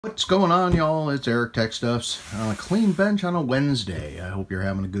What's going on, y'all? It's Eric Tech Stuffs on a clean bench on a Wednesday. I hope you're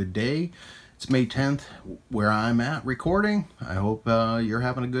having a good day. It's May 10th where I'm at recording. I hope you're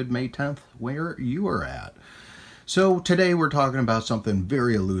having a good May 10th where you are at. So today we're talking about something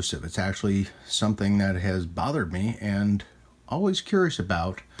very elusive. It's actually something that has bothered me and always curious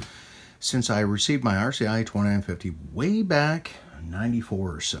about since I received my RCI-2950 way back in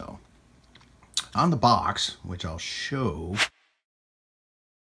 '94 or so. On the box, which I'll show.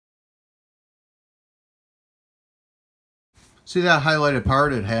 See that highlighted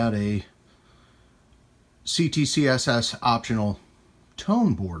part? It had a CTCSS optional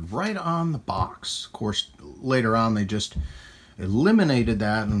tone board right on the box. Of course, later on they just eliminated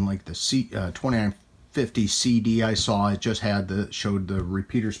that, and like the 2950 CD I saw, it just had showed the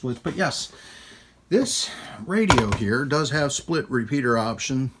repeater splits. But yes, this radio here does have split repeater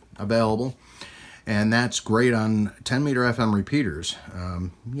option available, and that's great on 10 meter FM repeaters.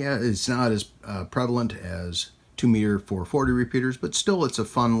 Yeah, it's not as prevalent as 2 meter 440 repeaters, but still it's a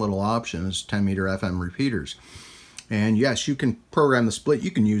fun little option as 10 meter FM repeaters. And yes, you can program the split.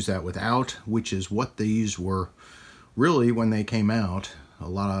 You can use that without, which is what these were really when they came out. A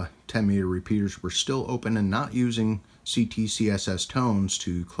lot of 10 meter repeaters were still open and not using CTCSS tones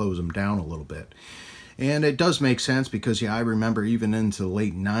to close them down a little bit. And it does make sense because, yeah, I remember even into the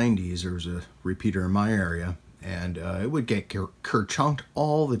late 90s there was a repeater in my area, and it would get kerchunked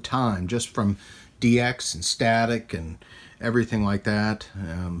all the time just from DX and static and everything like that.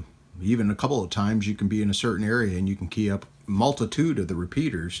 Even a couple of times you can be in a certain area and you can key up a multitude of the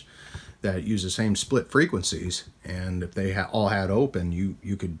repeaters that use the same split frequencies, and if they all had open,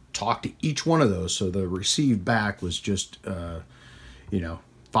 you could talk to each one of those, so the received back was just 5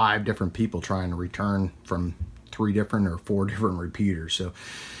 different people trying to return from 3 different or 4 different repeaters. So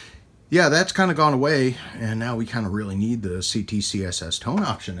yeah, that's kind of gone away, and now we kind of really need the CTCSS tone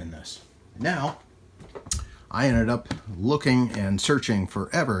option in this. Now I ended up looking and searching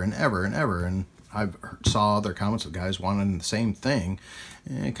forever and ever and ever, and I saw other comments of guys wanting the same thing,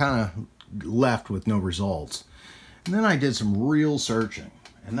 and it kind of left with no results. And then I did some real searching,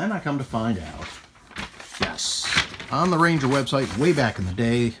 and then I come to find out, yes, on the Ranger website way back in the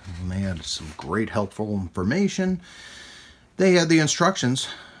day, and they had some great helpful information. They had the instructions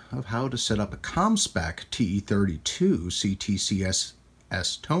of how to set up a ComSpec TE32 CTCSS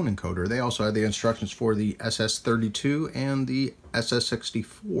tone encoder. They also had the instructions for the SS32 and the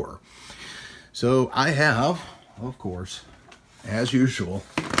SS64. So I have, of course, as usual,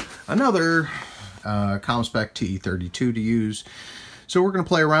 another ComSpec TE32 to use. So we're going to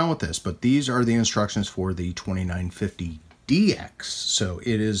play around with this, but these are the instructions for the 2950 DX. So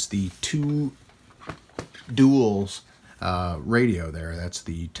it is the 2 duals radio there. That's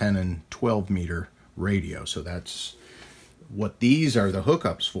the 10 and 12 meter radio. So that's what these are the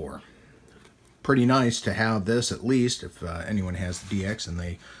hookups for. Pretty nice to have this, at least if anyone has the DX and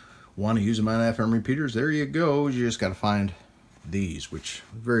they want to use them on FM repeaters. There you go. You just got to find these, which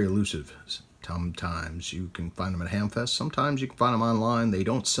are very elusive. Sometimes you can find them at Hamfest. Sometimes you can find them online. They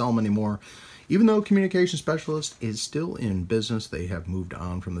don't sell them anymore. Even though Communication Specialist is still in business, they have moved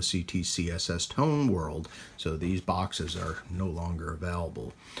on from the CTCSS tone world, so these boxes are no longer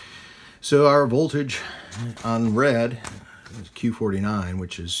available. So our voltage on red is Q49,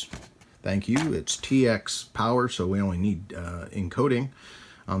 which is, thank you, it's TX power, so we only need encoding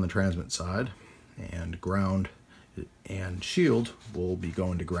on the transmit side, and ground and shield will be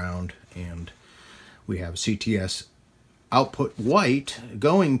going to ground, and we have CTS output white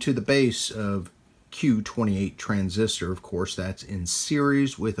going to the base of Q28 transistor. Of course, that's in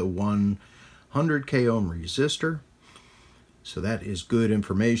series with a 100k ohm resistor. So that is good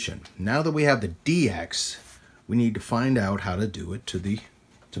information. Now that we have the DX, we need to find out how to do it to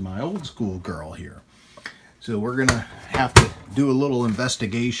my old school girl here. So we're gonna have to do a little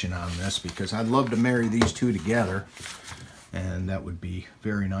investigation on this, because I'd love to marry these two together, and that would be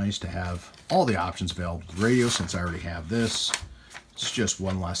very nice to have all the options available to the radio. Since I already have this, it's just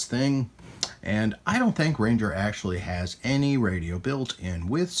one less thing. And I don't think Ranger actually has any radio built in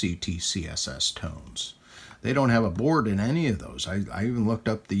with CTCSS tones. They don't have a board in any of those. I even looked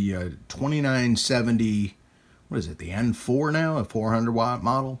up the 2970, what is it, the N4 now, a 400 watt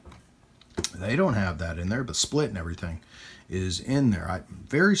model. They don't have that in there, but split and everything is in there. I'm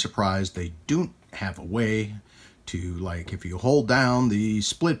very surprised they don't have a way to, like, if you hold down the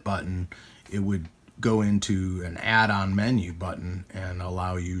split button, it would go into an add-on menu button and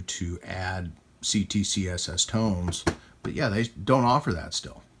allow you to add CTCSS tones. But yeah, they don't offer that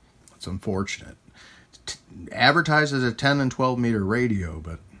still. It's unfortunate. Advertised as a 10 and 12 meter radio,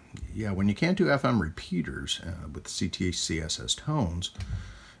 but yeah, when you can't do FM repeaters with CTCSS tones,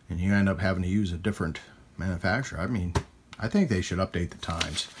 you end up having to use a different manufacturer. I mean, I think they should update the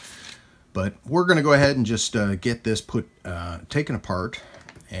times. But we're going to go ahead and just get this taken apart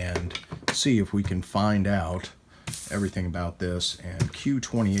and see if we can find out everything about this. And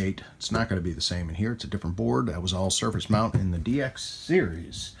Q28, it's not going to be the same in here. It's a different board. That was all surface mount in the DX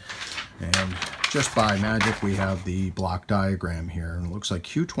series. And just by magic, we have the block diagram here. And it looks like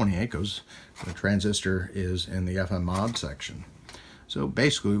Q28 goes, the transistor is in the FM mod section. So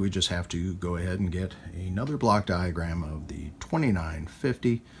basically, we just have to go ahead and get another block diagram of the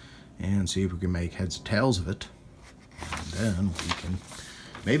 2950 and see if we can make heads and tails of it. And then we can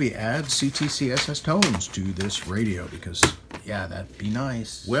maybe add CTCSS tones to this radio, because yeah, that'd be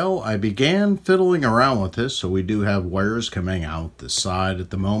nice. Well, I began fiddling around with this, so we do have wires coming out the side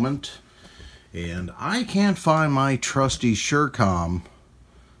at the moment. And I can't find my trusty Surecom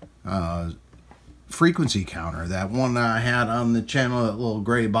frequency counter, that one that I had on the channel, that little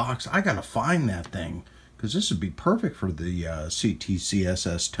gray box. I gotta find that thing, because this would be perfect for the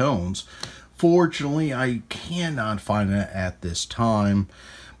CTCSS tones. Fortunately, I cannot find it at this time.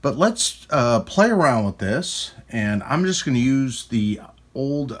 But let's play around with this, and I'm just going to use the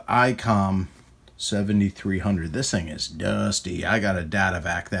old ICOM 7300. This thing is dusty. I got to data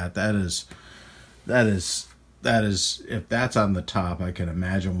vac that. That is, if that's on the top, I can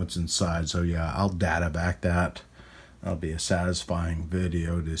imagine what's inside. So yeah, I'll data vac that. That'll be a satisfying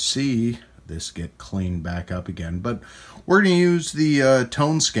video to see this get cleaned back up again. But we're going to use the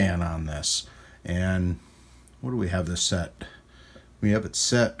tone scan on this. And what do we have this set? We have it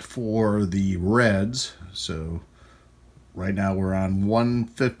set for the reds. So right now we're on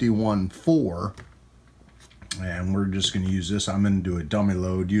 151.4, and we're just going to use this. I'm going to do a dummy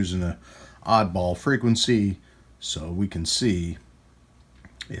load using an oddball frequency so we can see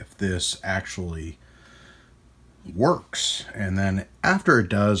if this actually works. And then after it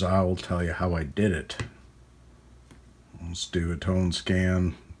does, I will tell you how I did it. Let's do a tone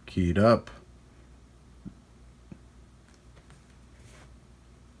scan, keyed up.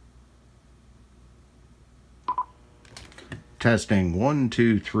 Testing 1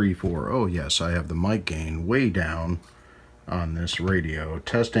 2 3 4. Oh yes, I have the mic gain way down on this radio.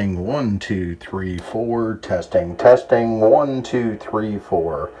 Testing 1 2 3 4. Testing 1 2 3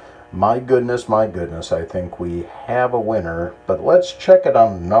 4. My goodness, I think we have a winner. But let's check it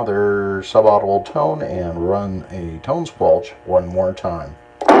on another subaudible tone and run a tone squelch one more time.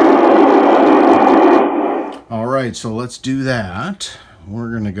 All right, so let's do that. We're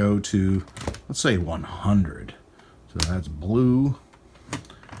going to go to, let's say 100. So that's blue.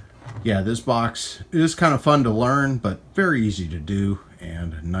 Yeah, this box is kind of fun to learn, but very easy to do,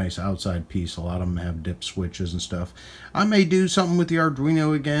 and a nice outside piece. A lot of them have dip switches and stuff. I may do something with the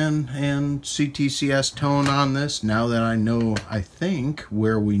Arduino again and CTCS tone on this now that I know, I think,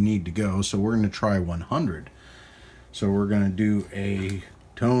 where we need to go. So we're going to try 100. So we're going to do a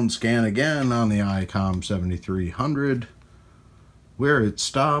tone scan again on the ICOM 7300. Where it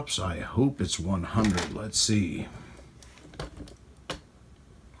stops, I hope it's 100. Let's see.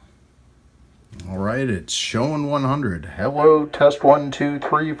 All right, it's showing 100. Hello, test 1 2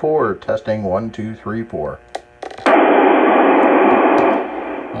 3 4. Testing 1 2 3 4.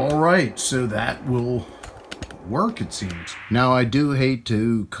 All right, so that will work, it seems. Now, I do hate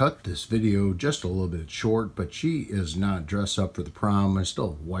to cut this video just a little bit short, but she is not dressed up for the prom. I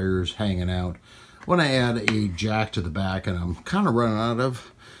still have wires hanging out. When I add a jack to the back, and I'm kind of running out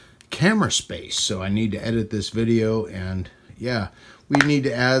of camera space, so I need to edit this video. And yeah, we need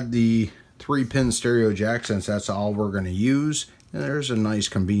to add the 3-pin stereo jack, since that's all we're going to use. And there's a nice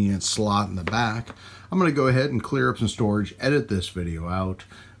convenient slot in the back. I'm going to go ahead and clear up some storage, edit this video out,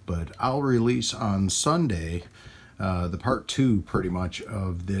 but I'll release on Sunday the part 2 pretty much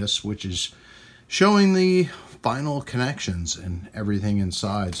of this, which is showing the final connections and everything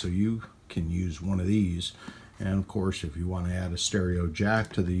inside, so you can use one of these. And of course, if you want to add a stereo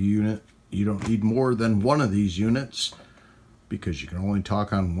jack to the unit, you don't need more than one of these units, because you can only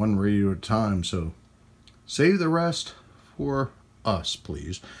talk on one radio at a time. So save the rest for us,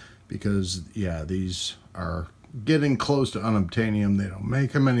 please, because yeah, these are getting close to unobtainium. They don't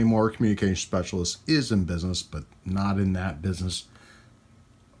make them anymore. Communication Specialist is in business, but not in that business,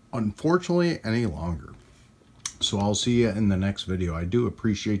 unfortunately, any longer. So I'll see you in the next video. I do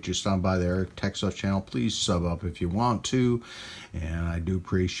appreciate you stopping by the Eric Tech Stuff channel. Please sub up if you want to. And I do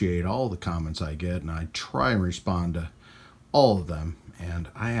appreciate all the comments I get, and I try and respond to all of them. And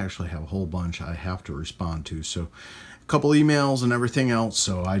I actually have a whole bunch I have to respond to. So a couple emails and everything else.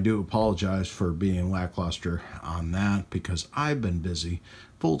 So I do apologize for being lackluster on that, because I've been busy,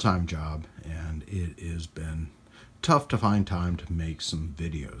 full-time job, and it has been tough to find time to make some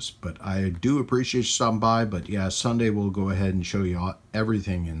videos, but I do appreciate you stopping by. But yeah, Sunday we'll go ahead and show you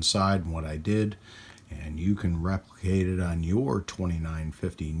everything inside and what I did, and you can replicate it on your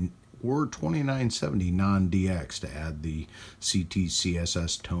 2950 or 2970 non-DX to add the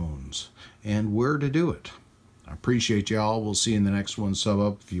CTCSS tones and where to do it. I appreciate y'all. We'll see you in the next one. Sub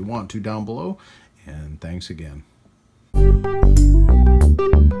up if you want to down below, and thanks again.